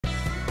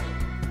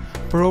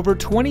For over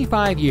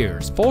 25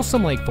 years,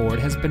 Folsom Lake Ford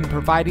has been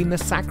providing the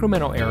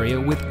Sacramento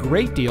area with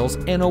great deals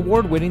and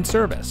award-winning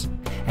service.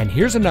 And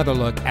here's another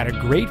look at a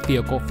great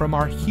vehicle from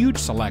our huge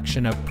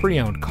selection of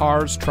pre-owned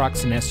cars,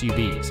 trucks, and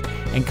SUVs,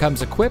 and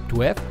comes equipped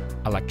with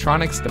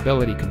electronic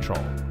stability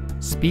control,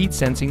 speed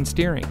sensing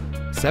steering,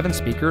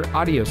 7-speaker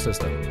audio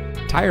system,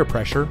 tire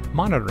pressure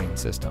monitoring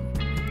system,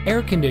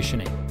 air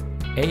conditioning,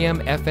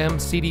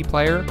 AM/FM CD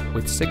player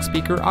with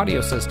 6-speaker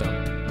audio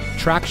system,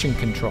 traction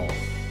control,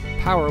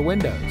 power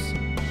windows,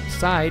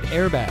 side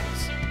airbags,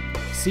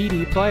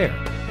 CD player,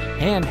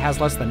 and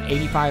has less than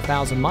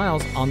 85,000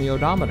 miles on the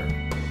odometer.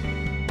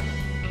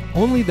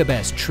 Only the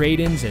best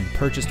trade-ins and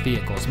purchased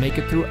vehicles make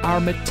it through our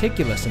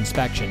meticulous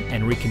inspection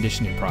and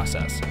reconditioning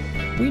process.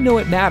 We know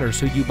it matters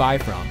who you buy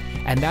from,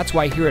 and that's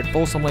why here at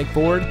Folsom Lake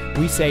Ford,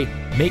 we say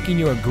making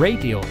you a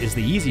great deal is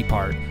the easy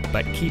part,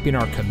 but keeping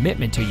our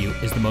commitment to you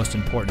is the most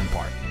important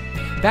part.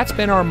 That's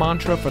been our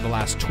mantra for the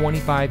last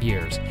 25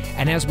 years,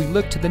 and as we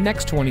look to the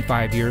next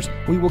 25 years,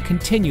 we will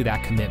continue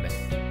that commitment.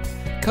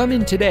 Come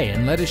in today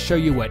and let us show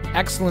you what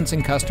excellence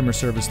in customer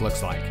service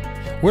looks like.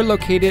 We're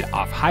located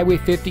off Highway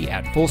 50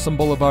 at Folsom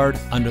Boulevard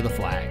under the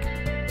flag.